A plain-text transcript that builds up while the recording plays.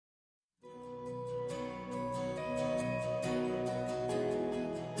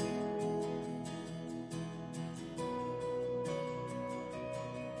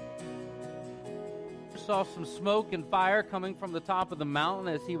saw some smoke and fire coming from the top of the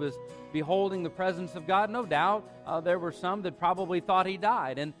mountain as he was beholding the presence of God. No doubt there were some that probably thought he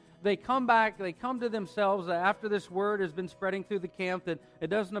died. And they come back, they come to themselves after this word has been spreading through the camp that it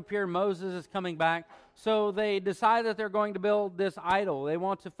doesn't appear Moses is coming back. So they decide that they're going to build this idol. They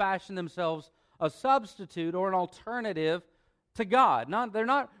want to fashion themselves a substitute or an alternative to God. They're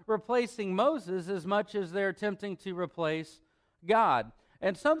not replacing Moses as much as they're attempting to replace God.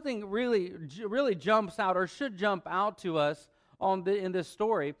 And something really jumps out, or should jump out to us in this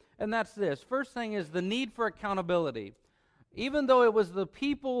story, and that's this. First thing is the need for accountability. Even though it was the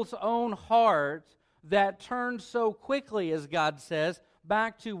people's own heart that turned so quickly, as God says,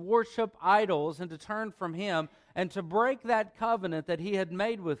 back to worship idols and to turn from Him and to break that covenant that He had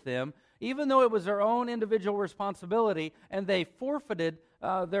made with them, even though it was their own individual responsibility, and they forfeited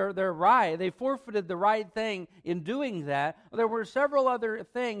their right, they forfeited the right thing in doing that, there were several other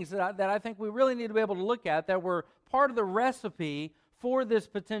things that I think we really need to be able to look at that were part of the recipe for this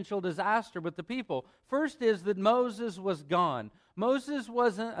potential disaster with the people. First is that Moses was gone. Moses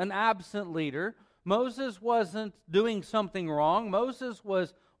wasn't an absent leader. Moses wasn't doing something wrong. Moses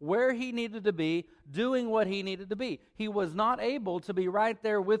was where he needed to be, doing what he needed to be. He was not able to be right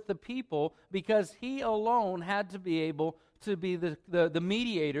there with the people because he alone had to be able to be the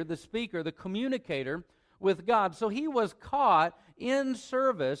mediator, the speaker, the communicator with God. So he was caught in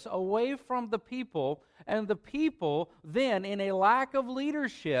service away from the people, and the people then, in a lack of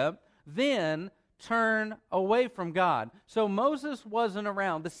leadership, then turn away from God. So Moses wasn't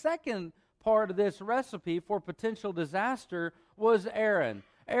around. The second part of this recipe for potential disaster was Aaron.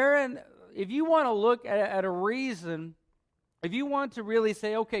 Aaron, if you want to look at a reason, if you want to really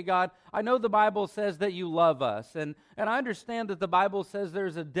say, okay, God, I know the Bible says that you love us, and I understand that the Bible says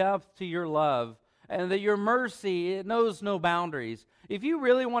there's a depth to your love, and that your mercy, it knows no boundaries. If you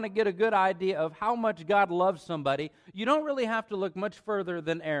really want to get a good idea of how much God loves somebody, you don't really have to look much further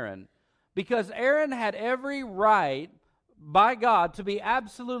than Aaron. Because Aaron had every right by God to be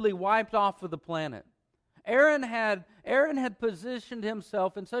absolutely wiped off of the planet. Aaron had positioned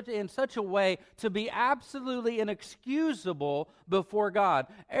himself in such a way to be absolutely inexcusable before God.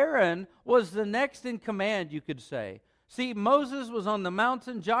 Aaron was the next in command, you could say. See, Moses was on the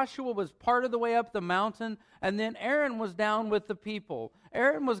mountain, Joshua was part of the way up the mountain, and then Aaron was down with the people.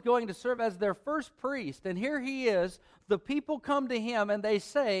 Aaron was going to serve as their first priest, and here he is. The people come to him and they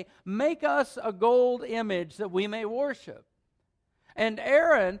say, "Make us a gold image that we may worship." And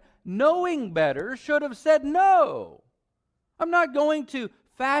Aaron, knowing better, should have said, "No, I'm not going to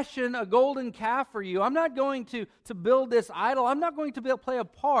fashion a golden calf for you. I'm not going to build this idol. I'm not going to play a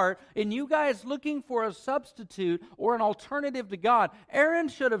part in you guys looking for a substitute or an alternative to God." Aaron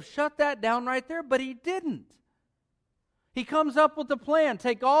should have shut that down right there, but he didn't. He comes up with a plan.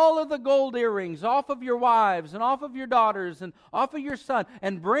 Take all of the gold earrings off of your wives and off of your daughters and off of your son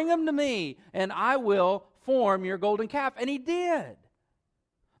and bring them to me, and I will form your golden calf. And he did.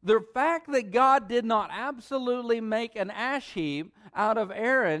 The fact that God did not absolutely make an ash heap out of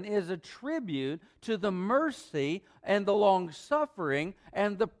Aaron is a tribute to the mercy and the long-suffering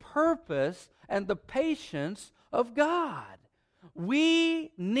and the purpose and the patience of God.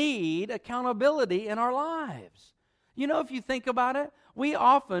 We need accountability in our lives. You know, if you think about it, we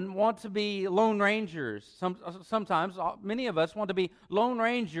often want to be lone rangers. Sometimes, many of us want to be lone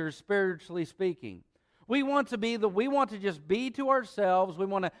rangers, spiritually speaking. We want to just be to ourselves. We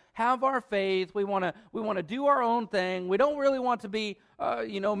want to have our faith. We want to do our own thing. We don't really want to be,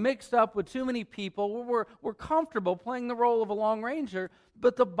 mixed up with too many people. We're comfortable playing the role of a Lone Ranger.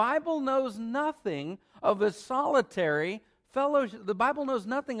 But the Bible knows nothing of a solitary fellowship. The Bible knows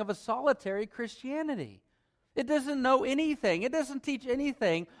nothing of a solitary Christianity. It doesn't know anything. It doesn't teach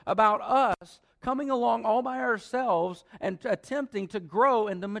anything about us coming along all by ourselves and attempting to grow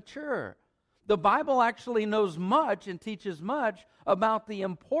and to mature. The Bible actually knows much and teaches much about the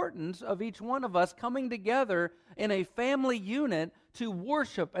importance of each one of us coming together in a family unit to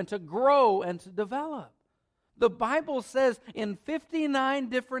worship and to grow and to develop. The Bible says in 59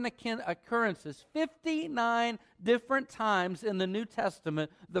 different occurrences, 59 different times in the New Testament,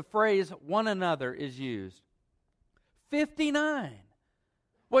 the phrase "one another" is used. 59.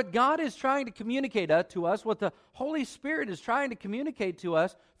 What God is trying to communicate to us, what the Holy Spirit is trying to communicate to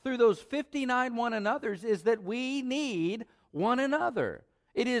us through those 59 one another's is that we need one another.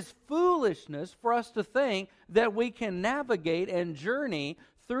 It is foolishness for us to think that we can navigate and journey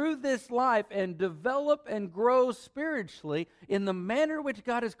through this life and develop and grow spiritually in the manner which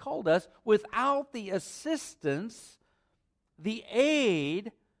God has called us without the assistance, the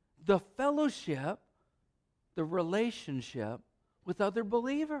aid, the fellowship, the relationship with other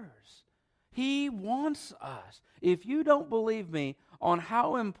believers. He wants us. If you don't believe me on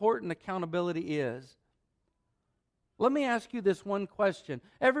how important accountability is, let me ask you this one question.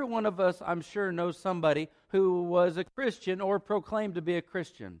 Every one of us, I'm sure, knows somebody who was a Christian or proclaimed to be a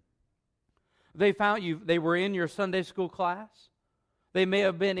Christian. They were in your Sunday school class. They may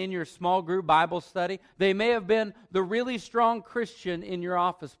have been in your small group Bible study. They may have been the really strong Christian in your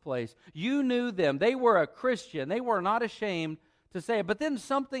office place. You knew them. They were a Christian. They were not ashamed to say it. But then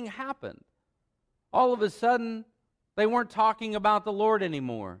something happened. All of a sudden, they weren't talking about the Lord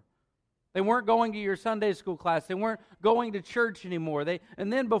anymore. They weren't going to your Sunday school class. They weren't going to church anymore.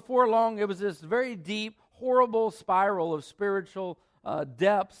 And then before long, it was this very deep, horrible spiral of spiritual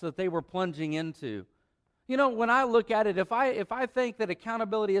depths that they were plunging into. You know, when I look at it, if I think that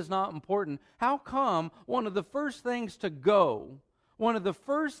accountability is not important, how come one of the first things to go in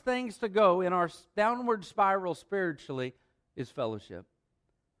our downward spiral spiritually is fellowship?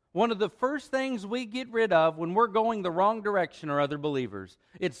 One of the first things we get rid of when we're going the wrong direction are other believers.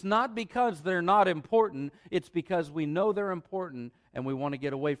 It's not because they're not important, it's because we know they're important and we want to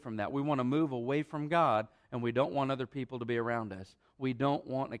get away from that. We want to move away from God, and we don't want other people to be around us. We don't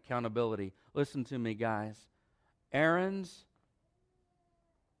want accountability. Listen to me, guys. Errands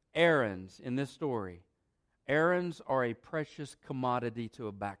in this story, errands are a precious commodity to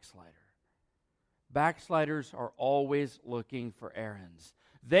a backslider. Backsliders are always looking for errands.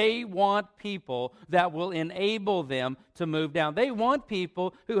 They want people that will enable them to move down. They want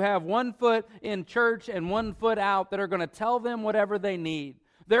people who have one foot in church and one foot out that are going to tell them whatever they need.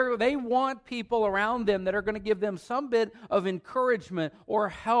 They want people around them that are going to give them some bit of encouragement or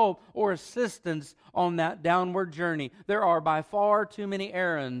help or assistance on that downward journey. There are by far too many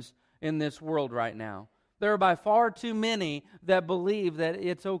errands in this world right now. There are by far too many that believe that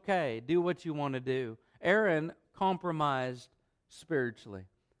it's okay. Do what you want to do. Aaron compromised spiritually.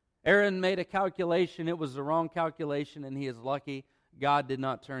 Aaron made a calculation. It was the wrong calculation, and he is lucky God did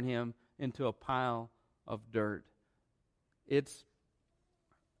not turn him into a pile of dirt. It's,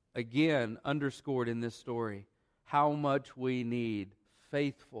 again, underscored in this story how much we need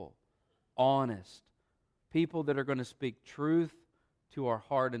faithful, honest people that are going to speak truth to our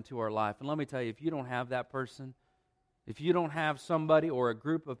heart and to our life. And let me tell you, if you don't have that person, if you don't have somebody or a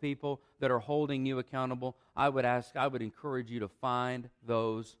group of people that are holding you accountable, I would encourage you to find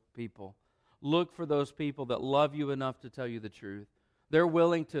those people. Look for those people that love you enough to tell you the truth. They're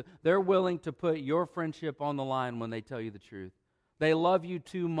willing to put your friendship on the line when they tell you the truth. They love you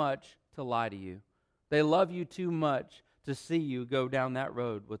too much to lie to you. They love you too much to see you go down that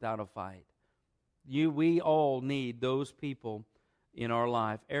road without a fight. We all need those people in our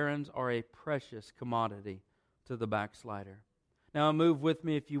life. Errands are a precious commodity to the backslider. Now move with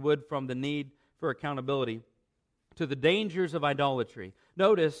me, if you would, from the need for accountability to the dangers of idolatry.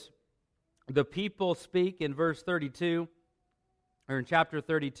 Notice the people speak in verse 32, or in chapter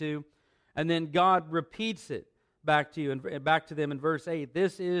 32, and then God repeats it back to you and back to them in verse 8.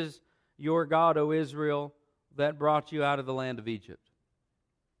 This is your God, O Israel, that brought you out of the land of Egypt.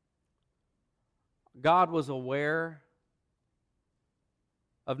 God was aware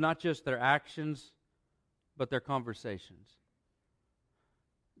of not just their actions, but their conversations.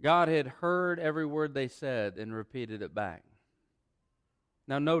 God had heard every word they said and repeated it back.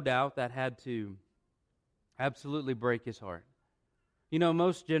 Now, no doubt that had to absolutely break his heart. You know,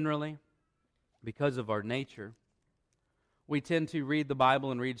 most generally, because of our nature, we tend to read the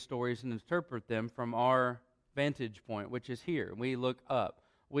Bible and read stories and interpret them from our vantage point, which is here. We look up.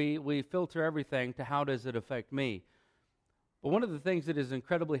 We filter everything to how does it affect me. But one of the things that is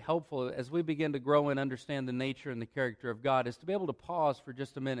incredibly helpful as we begin to grow and understand the nature and the character of God is to be able to pause for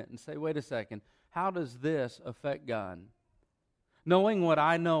just a minute and say, wait a second, how does this affect God? Knowing what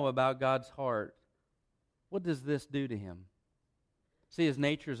I know about God's heart, what does this do to him? See, his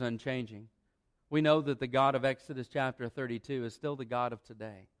nature is unchanging. We know that the God of Exodus chapter 32 is still the God of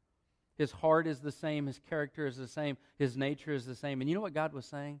today. His heart is the same, his character is the same, his nature is the same. And you know what God was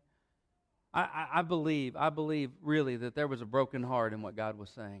saying? I believe really that there was a broken heart in what God was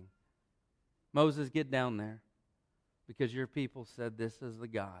saying. Moses, get down there, because your people said this is the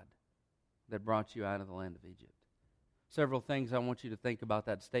God that brought you out of the land of Egypt. Several things I want you to think about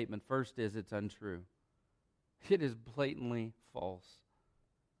that statement. First is it's untrue. It is blatantly false.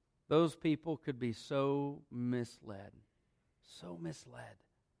 Those people could be so misled,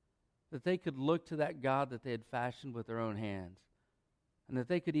 that they could look to that God that they had fashioned with their own hands, and that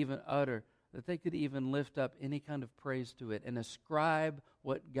they could even lift up any kind of praise to it and ascribe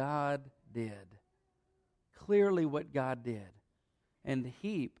what God did, clearly what God did, and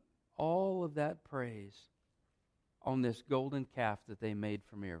heap all of that praise on this golden calf that they made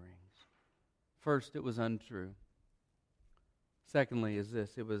from earrings. First, it was untrue. Secondly, is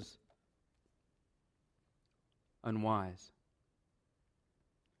this: it was unwise.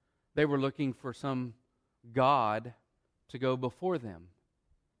 They were looking for some god to go before them.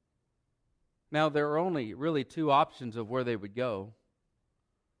 Now, there are only really two options of where they would go.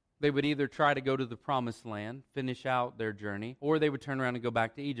 They would either try to go to the Promised Land, finish out their journey, or they would turn around and go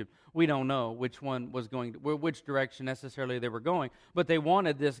back to Egypt. We don't know which one was going, which direction necessarily they were going, but they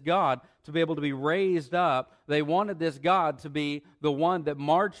wanted this God to be able to be raised up. They wanted this God to be the one that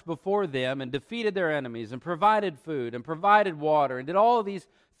marched before them and defeated their enemies and provided food and provided water and did all of these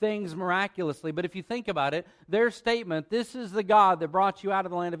things miraculously. But if you think about it, their statement, "This is the God that brought you out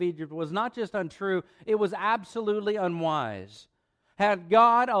of the land of Egypt," was not just untrue, it was absolutely unwise. Had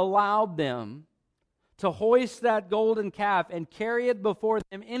God allowed them to hoist that golden calf and carry it before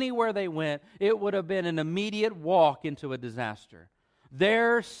them anywhere they went, it would have been an immediate walk into a disaster.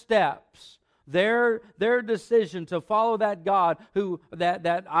 Their steps, their decision to follow that God,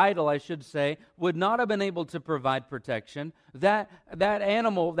 that idol, I should say, would not have been able to provide protection. That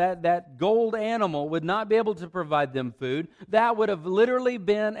animal, that gold animal, would not be able to provide them food. That would have literally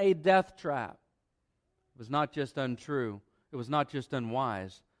been a death trap. It was not just untrue. It was not just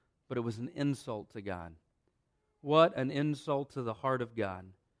unwise, but it was an insult to God. What an insult to the heart of God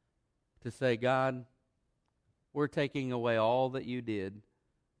to say, "God, we're taking away all that you did.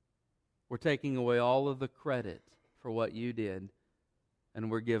 We're taking away all of the credit for what you did, and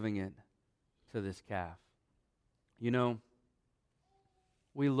we're giving it to this calf." You know,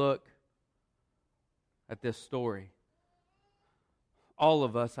 we look at this story. All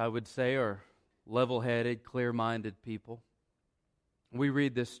of us, I would say, are level-headed, clear-minded people. We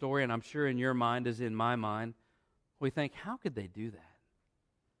read this story, and I'm sure in your mind, as in my mind, we think, how could they do that?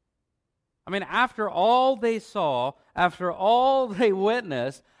 I mean, after all they saw, after all they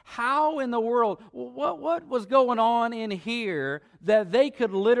witnessed, how in the world, what was going on in here that they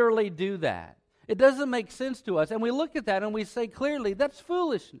could literally do that? It doesn't make sense to us. And we look at that and we say clearly, that's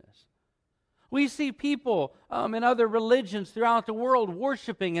foolishness. We see people in other religions throughout the world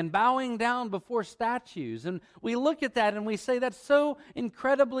worshiping and bowing down before statues. And we look at that and we say that's so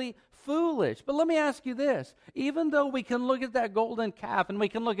incredibly foolish. But let me ask you this. Even though we can look at that golden calf and we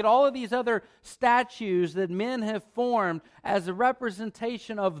can look at all of these other statues that men have formed as a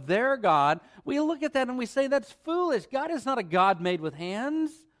representation of their God, we look at that and we say that's foolish. God is not a God made with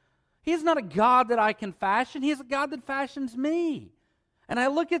hands. He's not a God that I can fashion. He's a God that fashions me. And I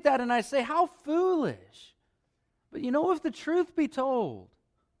look at that and I say, how foolish. But you know, if the truth be told,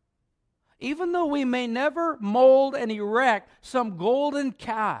 even though we may never mold and erect some golden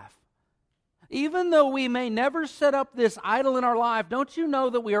calf, even though we may never set up this idol in our life, don't you know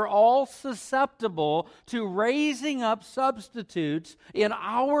that we are all susceptible to raising up substitutes in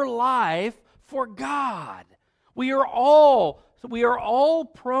our life for God? We are all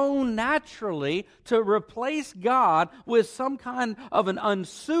prone naturally to replace God with some kind of an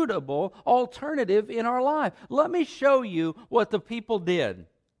unsuitable alternative in our life. Let me show you what the people did.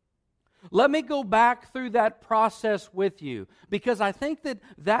 Let me go back through that process with you, because I think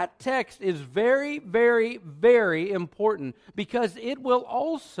that text is very, very, very important, because it will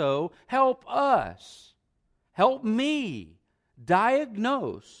also help us, help me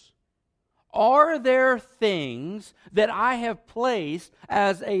diagnose, are there things that I have placed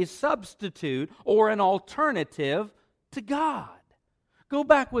as a substitute or an alternative to God? Go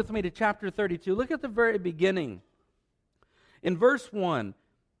back with me to chapter 32. Look at the very beginning. In verse 1,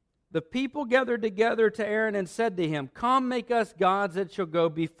 the people gathered together to Aaron and said to him, "Come, make us gods that shall go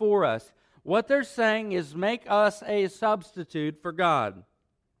before us." What they're saying is, make us a substitute for God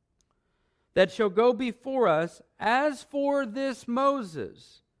that shall go before us. As for this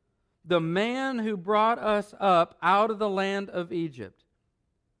Moses, the man who brought us up out of the land of Egypt,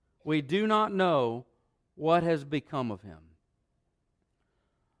 we do not know what has become of him.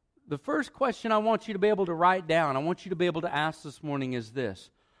 The first question I want you to be able to write down, I want you to be able to ask this morning is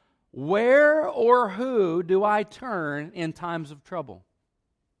this: where or who do I turn in times of trouble?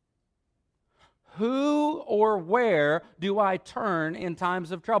 Who or where do I turn in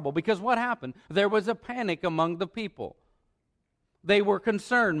times of trouble? Because what happened? There was a panic among the people. They were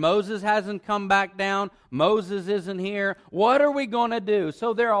concerned. Moses hasn't come back down. Moses isn't here. What are we going to do?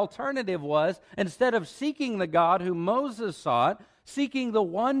 So their alternative was, instead of seeking the God who Moses sought, seeking the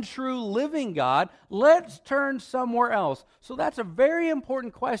one true living God, let's turn somewhere else. So that's a very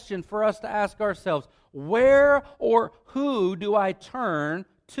important question for us to ask ourselves. Where or who do I turn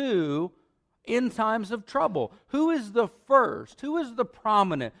to in times of trouble? Who is the first? Who is the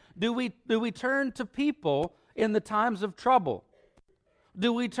prominent? Do we turn to people in the times of trouble?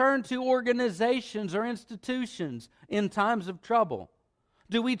 Do we turn to organizations or institutions in times of trouble?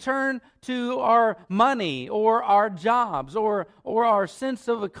 Do we turn to our money or our jobs or our sense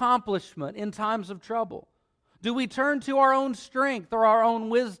of accomplishment in times of trouble? Do we turn to our own strength or our own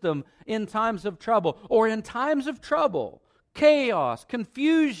wisdom in times of trouble? Or in times of trouble, chaos,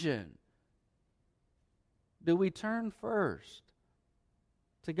 confusion, do we turn first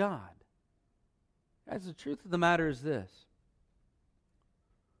to God? Guys, the truth of the matter is this.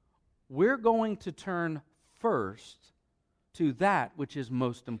 We're going to turn first to that which is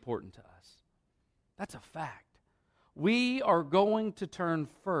most important to us. That's a fact. We are going to turn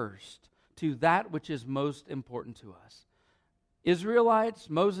first to that which is most important to us. Israelites,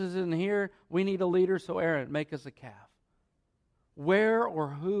 Moses isn't here. We need a leader, so Aaron, make us a calf. Where or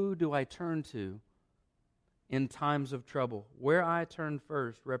who do I turn to in times of trouble? Where I turn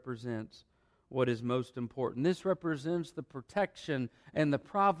first represents what is most important. This represents the protection and the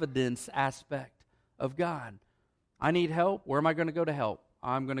providence aspect of God. I need help. Where am I going to go to help?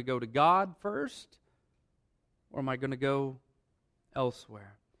 I'm going to go to God first, or am I going to go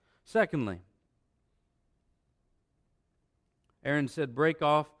elsewhere? Secondly, Aaron said, break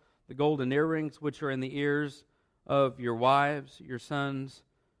off the golden earrings which are in the ears of your wives, your sons,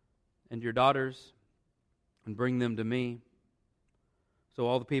 and your daughters, and bring them to me. So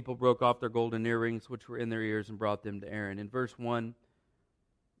all the people broke off their golden earrings which were in their ears and brought them to Aaron. In verse 1,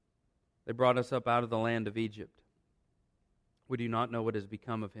 they brought us up out of the land of Egypt. We do not know what has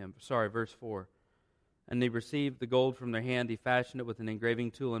become of him. Verse 4. And they received the gold from their hand. He fashioned it with an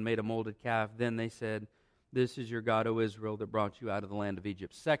engraving tool and made a molded calf. Then they said, this is your God, O Israel, that brought you out of the land of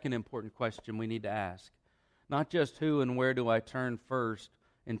Egypt. Second important question we need to ask. Not just who and where do I turn first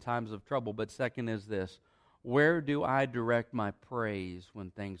in times of trouble, but second is this. Where do I direct my praise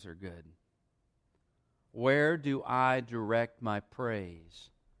when things are good? Where do I direct my praise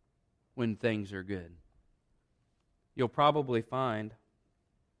when things are good? You'll probably find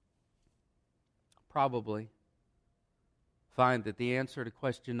that the answer to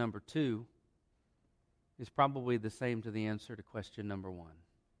question number 2 is probably the same to the answer to question number 1.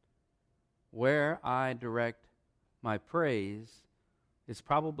 Where I direct my praise is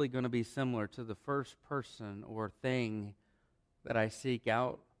probably going to be similar to the first person or thing that I seek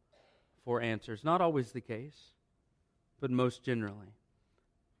out for answers. Not always the case, but most generally.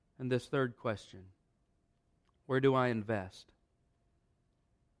 And this third question, where do I invest?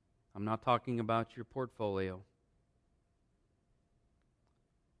 I'm not talking about your portfolio.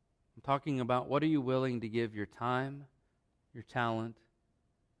 I'm talking about what are you willing to give your time, your talent,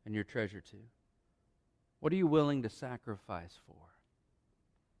 and your treasure to? What are you willing to sacrifice for?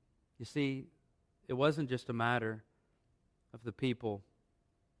 You see, it wasn't just a matter of the people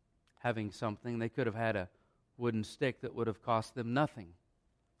having something. They could have had a wooden stick that would have cost them nothing.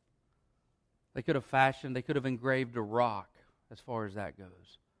 They could have engraved a rock as far as that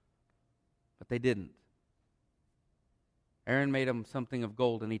goes. But they didn't. Aaron made them something of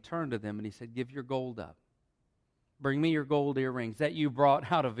gold, and he turned to them and he said, give your gold up. Bring me your gold earrings that you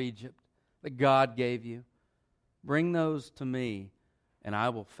brought out of Egypt, that God gave you. Bring those to me, and I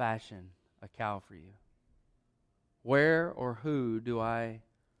will fashion a cow for you. Where or who do I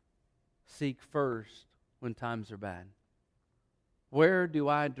seek first when times are bad? Where do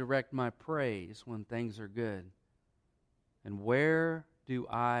I direct my praise when things are good? And where do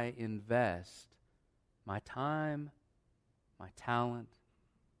I invest my time, my talent,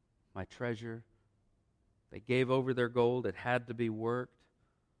 my treasure? They gave over their gold. It had to be worked.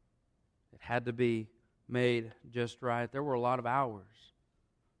 It had to be made just right. There were a lot of hours,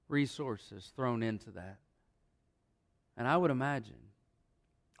 resources thrown into that. And I would imagine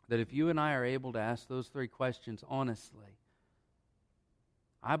that if you and I are able to ask those 3 questions honestly,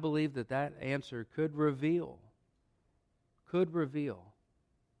 I believe that answer could reveal that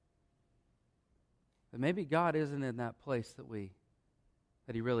maybe God isn't in that place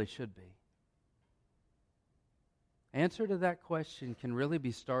that He really should be. Answer to that question can really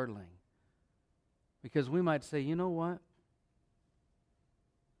be startling, because we might say, you know what?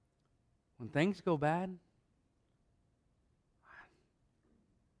 When things go bad,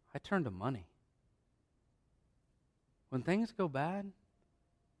 I turn to money. When things go bad,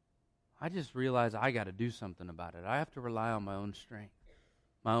 I just realize I got to do something about it. I have to rely on my own strength,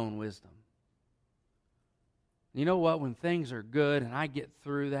 my own wisdom. You know what? When things are good and I get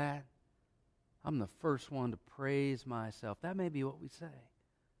through that, I'm the first one to praise myself. That may be what we say.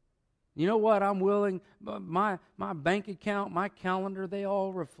 You know what? I'm willing, my bank account, my calendar, they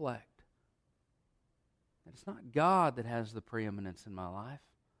all reflect that it's not God that has the preeminence in my life.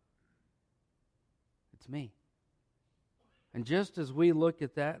 It's me. And just as we look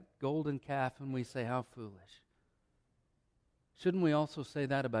at that golden calf and we say, how foolish, shouldn't we also say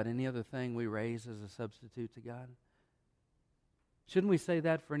that about any other thing we raise as a substitute to God? Shouldn't we say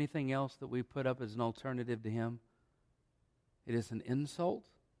that for anything else that we put up as an alternative to Him? It is an insult,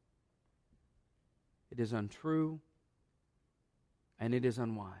 it is untrue, and it is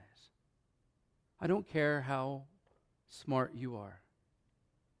unwise. I don't care how smart you are.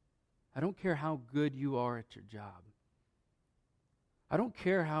 I don't care how good you are at your job. I don't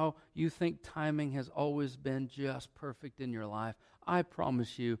care how you think timing has always been just perfect in your life. I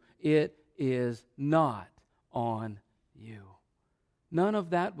promise you, it is not on you. None of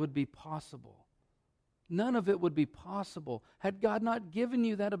that would be possible. None of it would be possible had God not given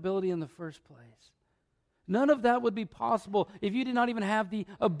you that ability in the first place. None of that would be possible if you did not even have the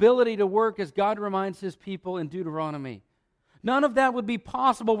ability to work, as God reminds His people in Deuteronomy. None of that would be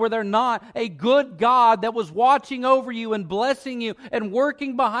possible were there not a good God that was watching over you and blessing you and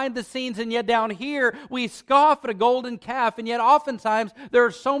working behind the scenes. And yet down here, we scoff at a golden calf. And yet oftentimes, there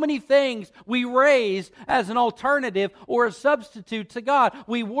are so many things we raise as an alternative or a substitute to God.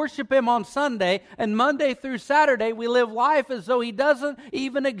 We worship Him on Sunday, and Monday through Saturday, we live life as though He doesn't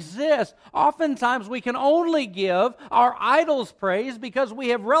even exist. Oftentimes, we can only give our idols praise because we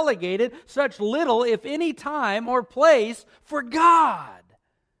have relegated such little, if any, time or place for God.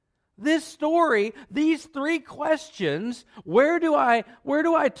 This story, these three questions, where do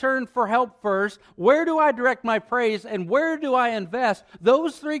I turn for help first? Where do I direct my praise? And where do I invest?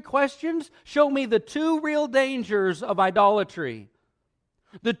 Those three questions show me the two real dangers of idolatry.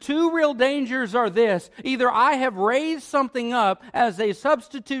 The two real dangers are this: either I have raised something up as a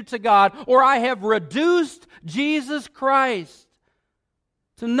substitute to God, or I have reduced Jesus Christ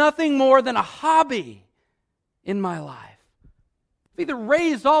to nothing more than a hobby in my life. I've either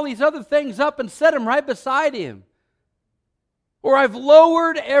raised all these other things up and set them right beside Him, or I've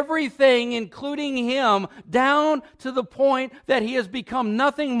lowered everything, including Him, down to the point that He has become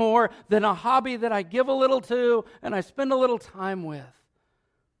nothing more than a hobby that I give a little to and I spend a little time with.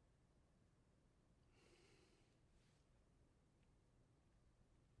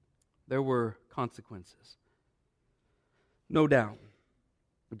 There were consequences. No doubt,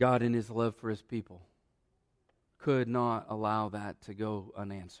 God in His love for His people could not allow that to go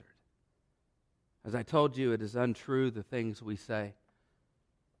unanswered. As I told you, it is untrue, the things we say.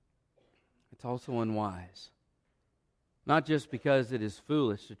 It's also unwise. Not just because it is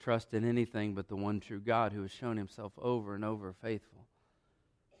foolish to trust in anything but the one true God who has shown Himself over and over faithful.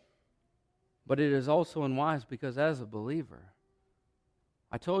 But it is also unwise because as a believer,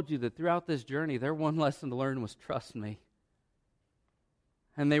 I told you that throughout this journey, their one lesson to learn was trust me.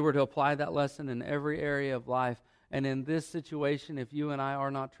 And they were to apply that lesson in every area of life. And in this situation, if you and I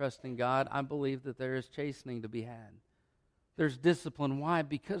are not trusting God, I believe that there is chastening to be had. There's discipline. Why?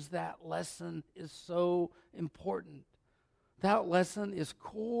 Because that lesson is so important. That lesson is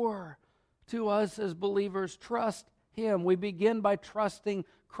core to us as believers. Trust Him. We begin by trusting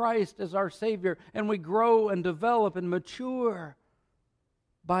Christ as our Savior, and we grow and develop and mature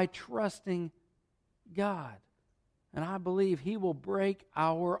by trusting God. And I believe He will break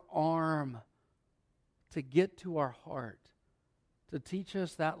our arm to get to our heart, to teach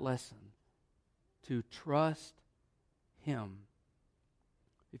us that lesson, to trust Him.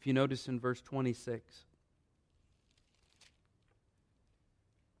 If you notice in verse 26,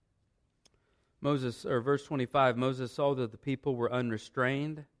 verse 25, Moses saw that the people were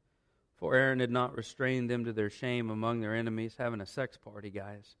unrestrained, for Aaron had not restrained them to their shame among their enemies, having a sex party,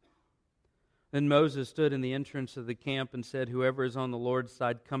 guys. Then Moses stood in the entrance of the camp and said, "Whoever is on the Lord's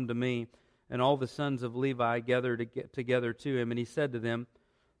side, come to me." And all the sons of Levi gathered together to him. And he said to them,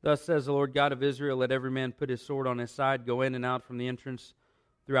 "Thus says the Lord God of Israel, let every man put his sword on his side, go in and out from the entrance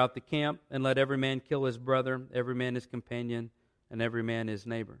throughout the camp, and let every man kill his brother, every man his companion, and every man his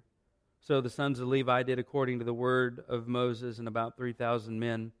neighbor." So the sons of Levi did according to the word of Moses, and about 3,000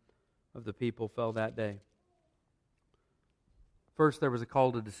 men of the people fell that day. First, there was a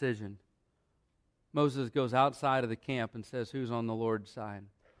call to decision. Moses goes outside of the camp and says, who's on the Lord's side?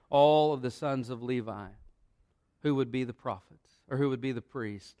 All of the sons of Levi, who would be the prophets, or who would be the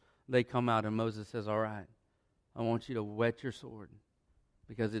priests, they come out, and Moses says, all right, I want you to whet your sword,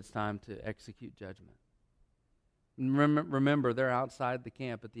 because it's time to execute judgment. Remember, they're outside the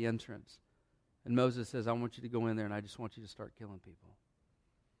camp at the entrance, and Moses says, I want you to go in there, and I just want you to start killing people.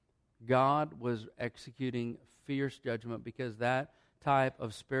 God was executing fierce judgment, because that type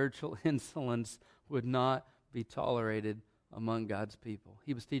of spiritual insolence would not be tolerated among God's people.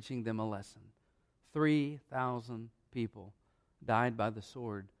 He was teaching them a lesson. 3,000 people died by the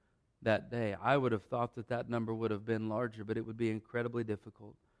sword that day. I would have thought that that number would have been larger, but it would be incredibly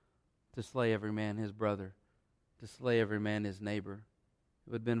difficult to slay every man his brother, to slay every man his neighbor.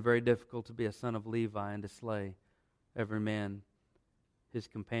 It would have been very difficult to be a son of Levi and to slay every man his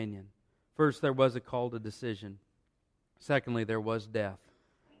companion. First, there was a call to decision. Secondly, there was death.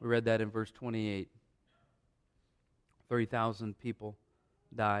 We read that in verse 28. 30,000 people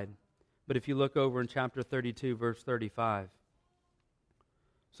died. But if you look over in chapter 32, verse 35,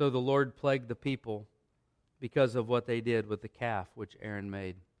 so the Lord plagued the people because of what they did with the calf which Aaron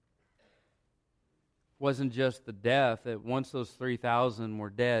made. It wasn't just the death, that once those 3,000 were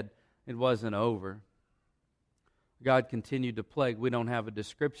dead, it wasn't over. God continued to plague. We don't have a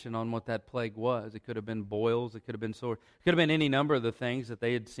description on what that plague was. It could have been boils. It could have been sore. It could have been any number of the things that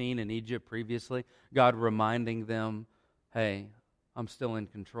they had seen in Egypt previously. God reminding them, hey, I'm still in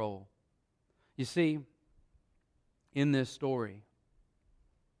control. You see, in this story,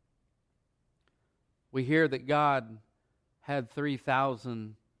 we hear that God had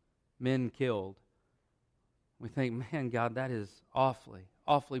 3,000 men killed. We think, man, God, that is awfully,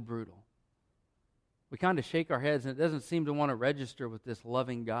 awfully brutal. We kind of shake our heads, and it doesn't seem to want to register with this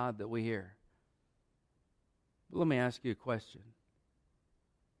loving God that we hear. But let me ask you a question.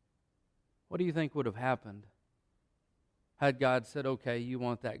 What do you think would have happened had God said, okay, you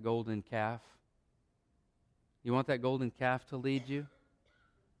want that golden calf? You want that golden calf to lead you?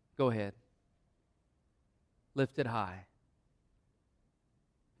 Go ahead. Lift it high.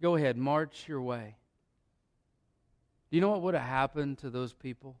 Go ahead, march your way. Do you know what would have happened to those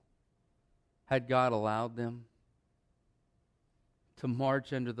people had God allowed them to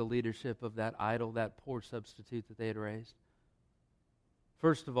march under the leadership of that idol, that poor substitute that they had raised?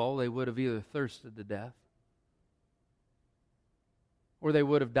 First of all, they would have either thirsted to death, or they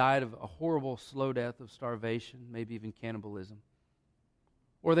would have died of a horrible slow death of starvation, maybe even cannibalism.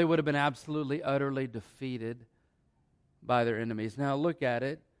 Or they would have been absolutely, utterly defeated by their enemies. Now look at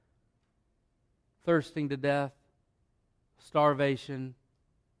it. Thirsting to death, starvation,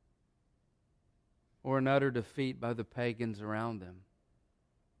 or an utter defeat by the pagans around them.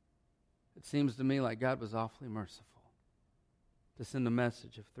 It seems to me like God was awfully merciful to send a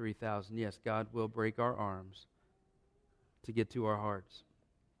message of 3,000. Yes, God will break our arms to get to our hearts.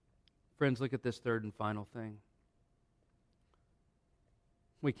 Friends, look at this third and final thing.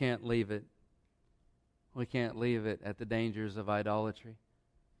 We can't leave it. We can't leave it at the dangers of idolatry,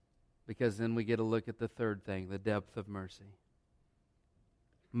 because then we get a look at the third thing, the depth of mercy.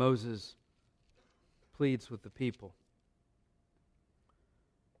 Moses pleads with the people.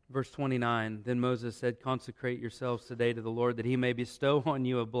 Verse 29, then Moses said, consecrate yourselves today to the Lord, that he may bestow on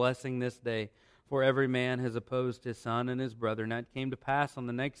you a blessing this day. For every man has opposed his son and his brother. And it came to pass on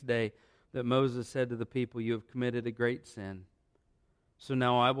the next day that Moses said to the people, you have committed a great sin. So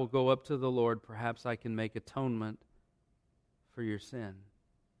now I will go up to the Lord. Perhaps I can make atonement for your sin.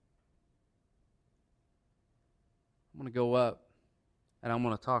 I'm going to go up and I'm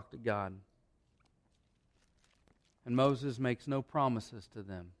going to talk to God. And Moses makes no promises to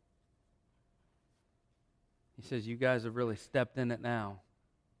them. He says, you guys have really stepped in it now.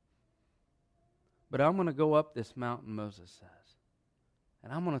 But I'm going to go up this mountain, Moses says,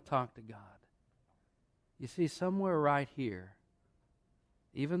 and I'm going to talk to God. You see, somewhere right here,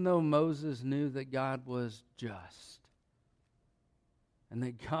 even though Moses knew that God was just, and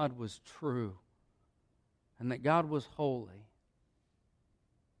that God was true, and that God was holy,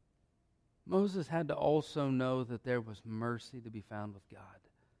 Moses had to also know that there was mercy to be found with God.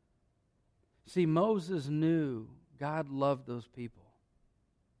 See, Moses knew God loved those people.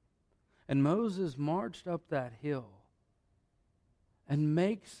 And Moses marched up that hill and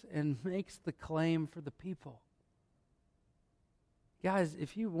makes the claim for the people. Guys,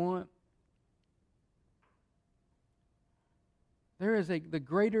 if you want, the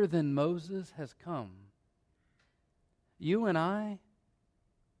greater than Moses has come. You and I,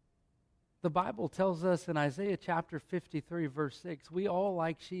 the Bible tells us in Isaiah chapter 53, verse 6, we all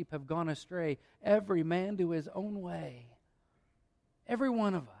like sheep have gone astray, every man to his own way. Every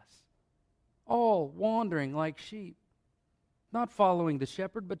one of us. All wandering like sheep, not following the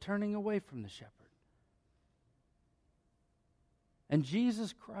shepherd, but turning away from the shepherd. And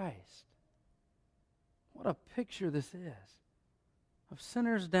Jesus Christ, what a picture this is of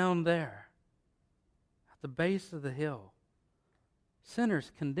sinners down there at the base of the hill.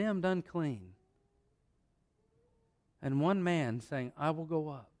 Sinners condemned unclean. And one man saying, I will go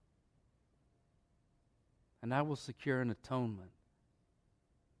up and I will secure an atonement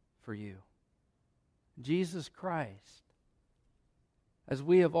for you. Jesus Christ, as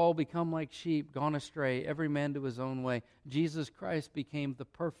we have all become like sheep, gone astray, every man to his own way, Jesus Christ became the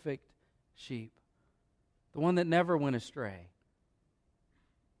perfect sheep, the one that never went astray,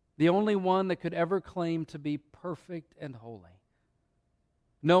 the only one that could ever claim to be perfect and holy,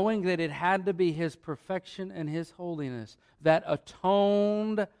 knowing that it had to be His perfection and His holiness that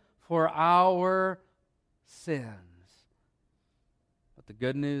atoned for our sins. But the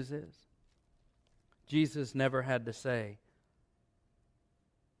good news is, Jesus never had to say,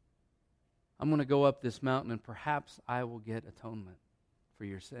 I'm going to go up this mountain and perhaps I will get atonement for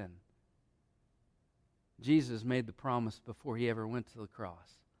your sin. Jesus made the promise before He ever went to the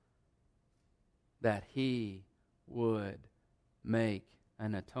cross that He would make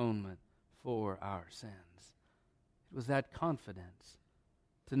an atonement for our sins. It was that confidence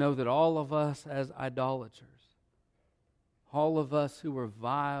to know that all of us as idolaters, all of us who were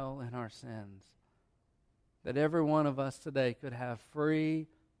vile in our sins, that every one of us today could have free,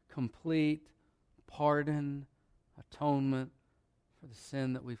 complete pardon, atonement for the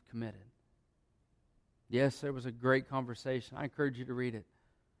sin that we've committed. Yes, there was a great conversation. I encourage you to read it.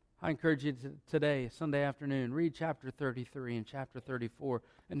 I encourage you to today, Sunday afternoon, read chapter 33 and chapter 34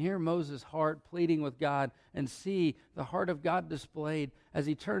 and hear Moses' heart pleading with God and see the heart of God displayed as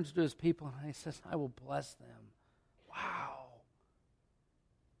he turns to his people and he says, I will bless them. Wow.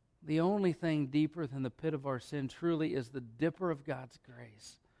 The only thing deeper than the pit of our sin truly is the dipper of God's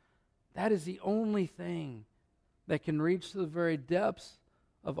grace. That is the only thing that can reach to the very depths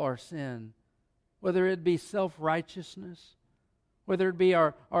of our sin, whether it be self-righteousness, whether it be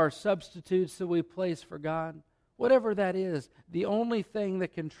our substitutes that we place for God, whatever that is, the only thing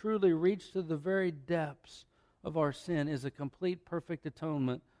that can truly reach to the very depths of our sin is a complete, perfect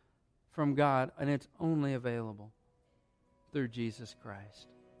atonement from God, and it's only available through Jesus Christ.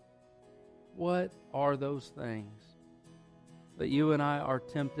 What are those things that you and I are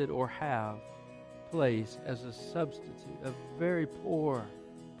tempted or have placed as a substitute, a very poor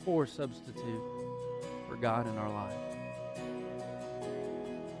substitute for God in our life?